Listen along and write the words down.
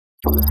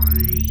Oh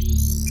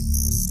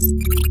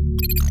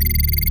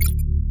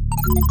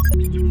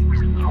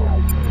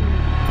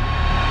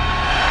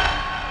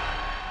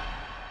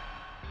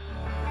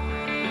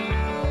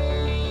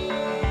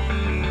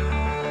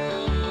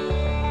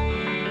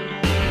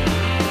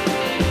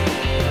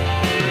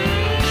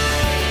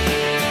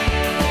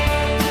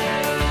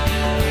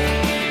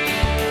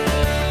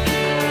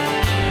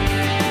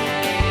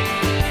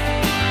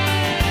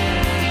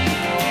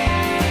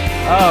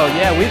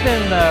yeah, we've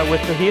been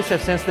with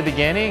Cohesive since the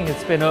beginning.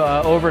 It's been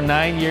over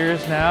 9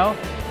 years now.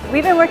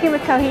 We've been working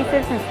with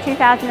Cohesive since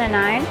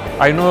 2009.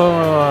 I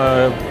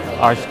know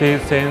Ashti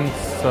since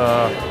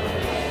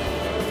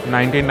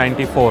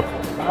 1994.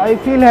 I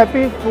feel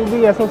happy to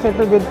be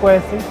associated with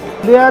Cohesive.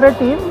 They are a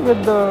team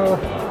with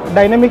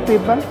dynamic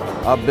people.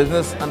 Our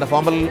business and the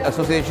formal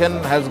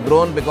association has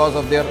grown because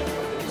of their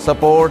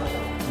support,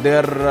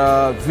 their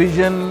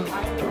vision.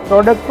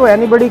 Product so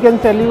anybody can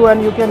sell you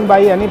and you can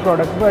buy any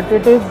product, but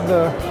it is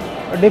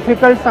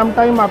difficult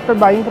sometime after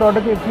buying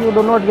product if you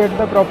do not get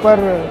the proper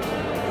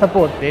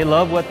support. They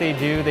love what they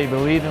do, they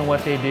believe in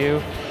what they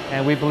do,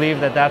 and we believe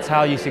that that's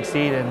how you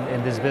succeed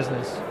in this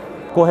business.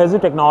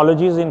 Cohesive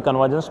Technologies in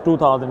Convergence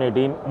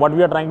 2018. What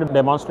we are trying to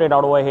demonstrate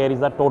out over here is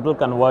the total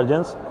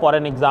convergence. For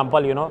an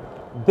example,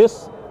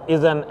 this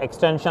is an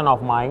extension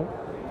of mine,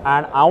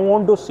 and I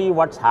want to see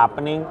what's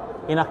happening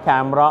in a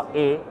camera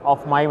A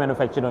of my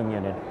manufacturing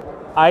unit.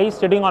 I,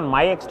 sitting on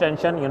my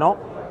extension,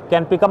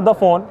 can pick up the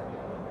phone,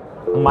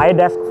 my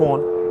desk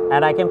phone,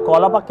 and I can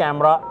call up a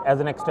camera as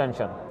an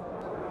extension.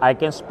 I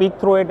can speak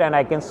through it and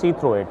I can see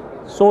through it.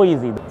 So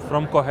easy.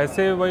 From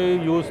Cohesive, we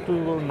used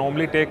to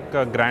normally take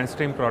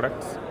Grandstream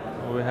products.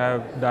 We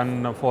have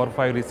done 4 or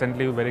 5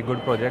 recently very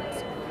good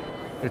projects.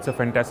 It's a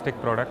fantastic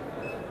product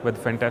with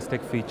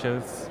fantastic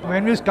features.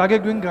 When we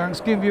started doing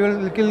Grandstream, we were a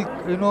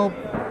little,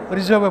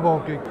 reserved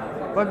about it.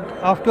 But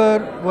after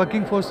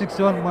working for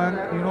 6-7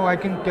 months, I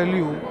can tell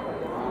you,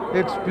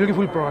 it's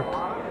beautiful product,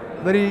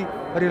 very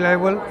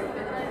reliable,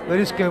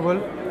 very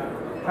scalable,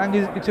 and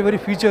it's a very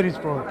feature-rich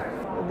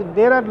product.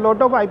 There are a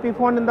lot of IP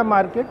phone in the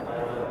market,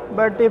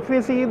 but if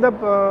we see the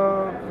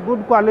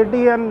good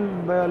quality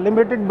and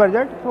limited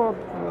budget, so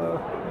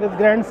this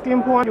grand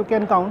scheme phone you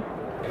can count.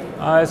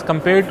 As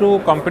compared to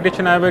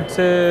competition, I would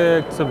say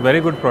it's a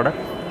very good product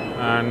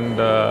and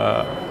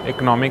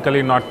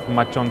economically not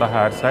much on the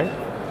higher side.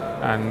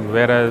 And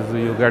whereas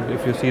you get,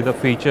 if you see the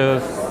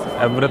features,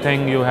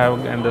 everything you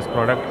have in this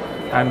product,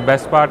 and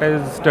best part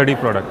is steady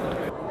product.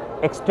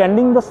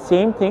 Extending the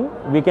same thing,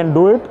 we can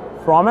do it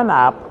from an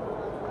app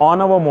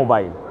on our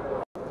mobile.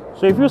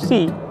 So if you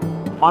see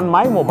on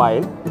my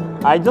mobile,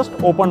 I just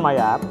open my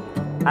app,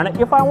 and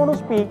if I want to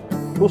speak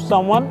to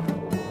someone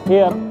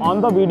here on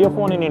the video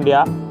phone in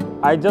India,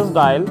 I just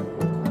dial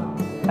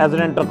as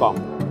an intercom.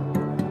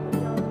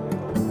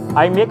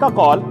 I make a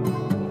call,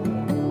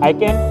 I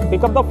can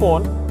pick up the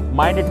phone.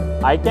 Mind it,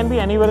 I can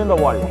be anywhere in the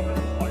world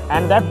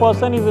and that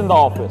person is in the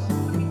office.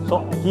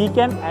 So he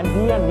and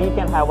me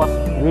can have a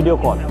video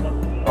call.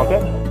 Okay?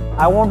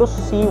 I want to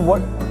see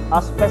what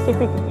a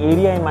specific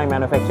area in my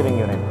manufacturing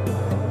unit.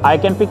 I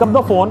can pick up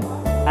the phone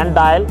and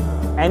dial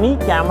any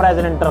camera as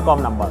an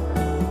intercom number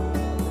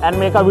and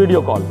make a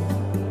video call.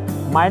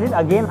 Mind it,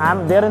 again, I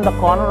am there in the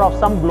corner of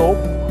some globe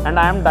and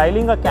I am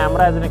dialing a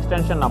camera as an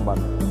extension number.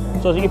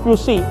 So if you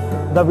see,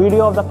 the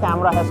video of the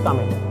camera has come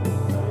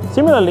in.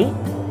 Similarly,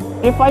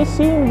 if I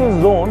see in this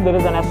zone there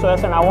is an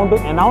SOS and I want to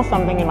announce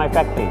something in my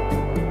factory,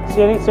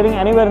 sitting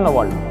anywhere in the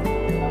world,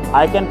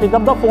 I can pick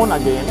up the phone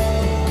again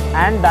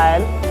and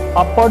dial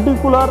a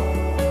particular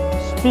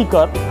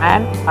speaker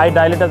and I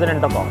dial it as an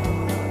intercom.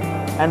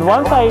 And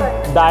once I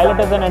dial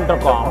it as an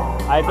intercom,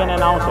 I can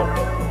announce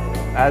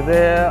it. As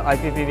a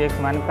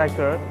IPPBX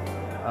manufacturer,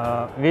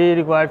 we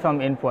require some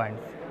endpoints.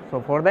 So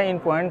for the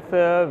endpoints,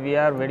 we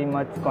are very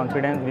much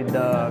confident with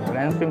the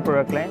Grandstream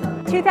product line.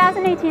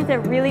 2018 is a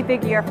really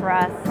big year for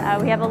us.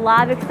 We have a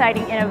lot of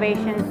exciting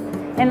innovations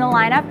in the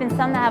lineup and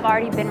some that have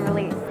already been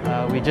released.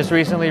 We just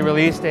recently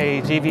released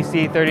a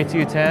GVC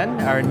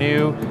 3210, our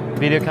new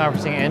video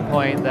conferencing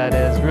endpoint that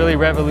is really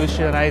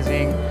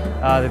revolutionizing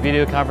the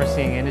video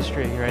conferencing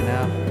industry right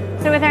now.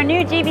 So with our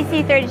new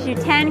GVC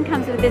 3210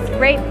 comes with this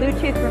great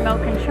Bluetooth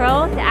remote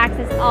control to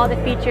access all the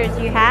features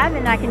you have,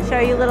 and I can show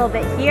you a little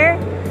bit here.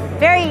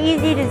 Very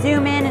easy to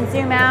zoom in and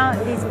zoom out.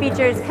 These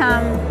features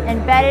come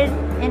embedded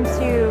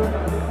into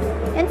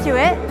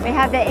it. We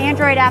have the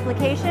Android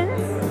applications.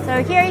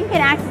 So here you can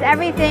access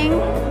everything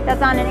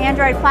that's on an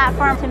Android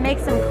platform to make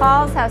some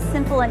calls, how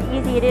simple and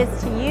easy it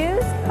is to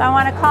use. If I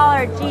want to call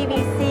our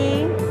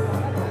GVC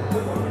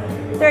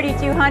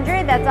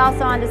 3200, that's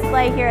also on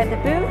display here at the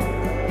booth.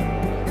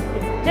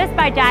 Just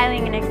by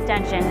dialing an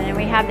extension, and then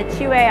we have the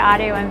two-way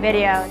audio and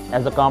video.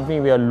 As a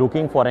company, we are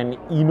looking for an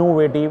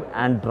innovative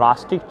and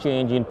drastic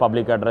change in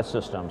public address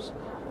systems,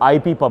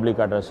 IP public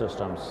address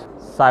systems.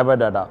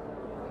 CyberData,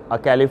 a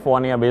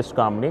California-based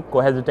company,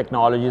 Cohesive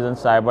Technologies and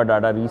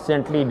CyberData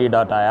recently did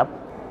a tie-up.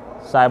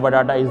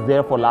 CyberData is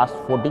there for last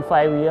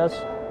 45 years,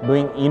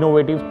 doing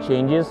innovative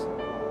changes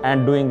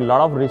and doing a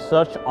lot of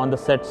research on the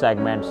set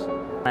segments.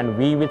 And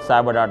we with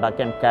Cyber Data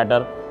can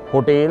cater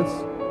hotels,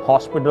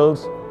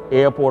 hospitals,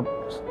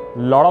 airports,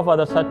 lot of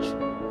other such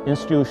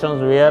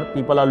institutions where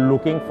people are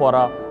looking for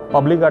a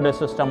public address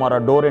system or a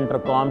door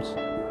intercoms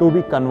to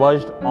be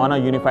converged on a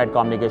unified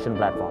communication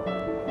platform.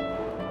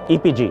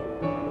 EPG,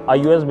 a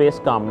US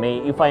based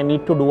company, if I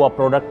need to do a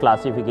product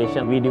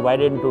classification, we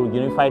divide it into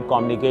unified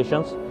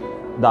communications,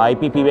 the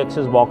IP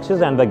PBXs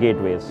boxes and the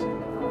gateways.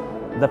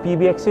 The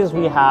PBXs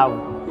we have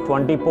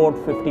 20 port,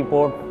 50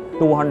 port,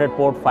 200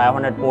 port,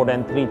 500 port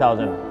and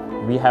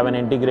 3000. We have an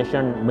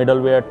integration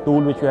middleware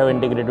tool which we have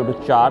integrated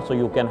to Char, so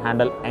you can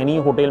handle any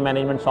hotel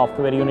management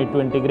software you need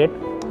to integrate.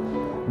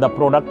 The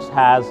products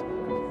has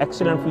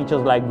excellent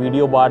features like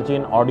video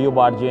bargain, audio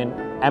bargain,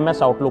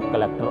 MS Outlook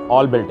collector,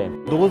 all built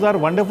in. Those are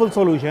wonderful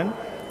solutions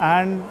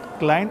and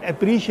client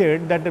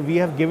appreciate that we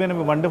have given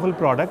a wonderful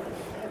product.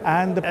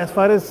 And as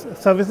far as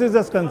services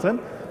is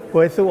concerned,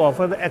 Cohesive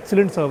offers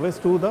excellent service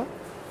to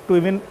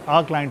even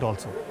our client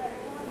also.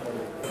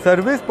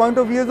 Service point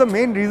of view is the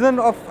main reason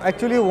of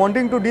actually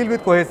wanting to deal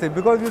with Cohesive,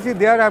 because you see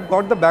they have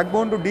got the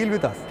backbone to deal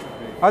with us.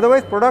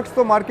 Otherwise products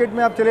तो market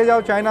में आप चले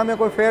जाओ, China में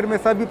कोई fair में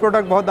सभी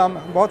product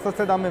बहुत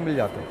सस्ते दाम में मिल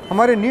जाते हैं.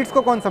 हमारे नीड्स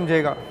को कौन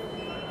समझेगा?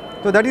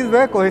 So that is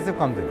where Cohesive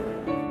comes in.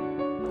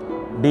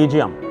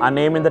 DGM, a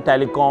name in the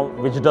telecom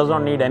which does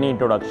not need any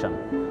introduction,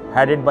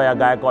 headed by a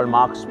guy called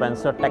Mark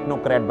Spencer,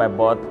 technocrat by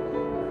birth,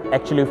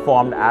 actually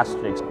formed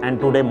Asterix, and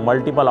today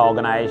multiple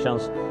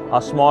organizations,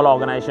 a small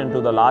organization to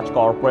the large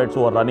corporates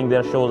who are running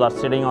their shows are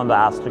sitting on the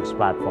Asterix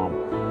platform.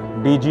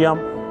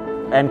 DGM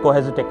and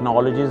Cohesive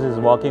Technologies is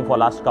working for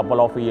last couple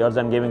of years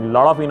and giving a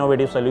lot of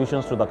innovative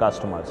solutions to the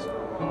customers.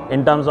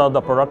 In terms of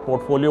the product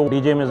portfolio,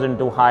 DGM is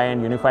into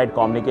high-end unified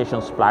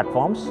communications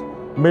platforms,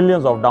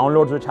 millions of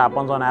downloads which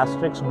happens on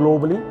Asterix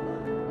globally.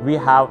 We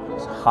have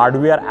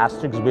hardware,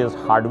 Asterix-based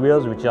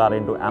hardwares which are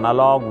into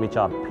analog, which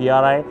are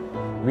PRI.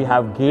 We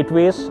have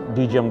gateways,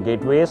 DGM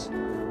gateways.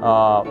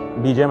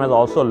 DGM has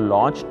also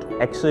launched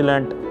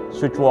excellent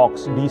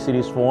Switchvox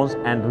D-series phones,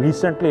 and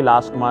recently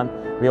last month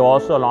we have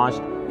also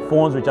launched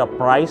phones which are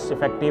price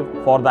effective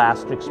for the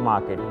Asterix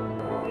market.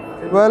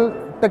 Well,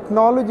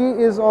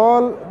 technology is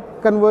all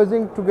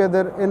converging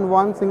together in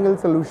one single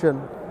solution.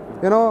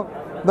 You know,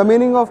 the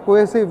meaning of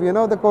Cohesive,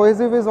 the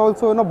Cohesive is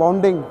also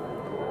bonding.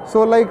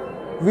 So like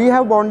we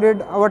have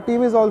bonded, our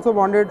team is also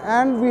bonded,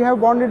 and we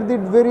have bonded the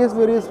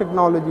various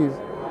technologies.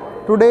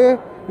 Today,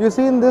 you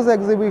see in this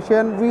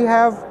exhibition, we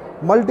have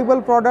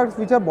multiple products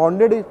which are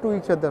bonded to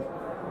each other.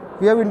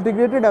 We have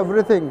integrated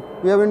everything.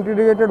 We have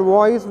integrated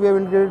voice, we have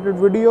integrated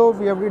video,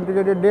 we have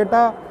integrated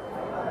data,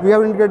 we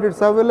have integrated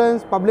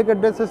surveillance, public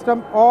address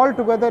system, all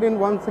together in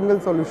one single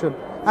solution.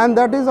 And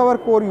that is our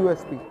core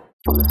USP.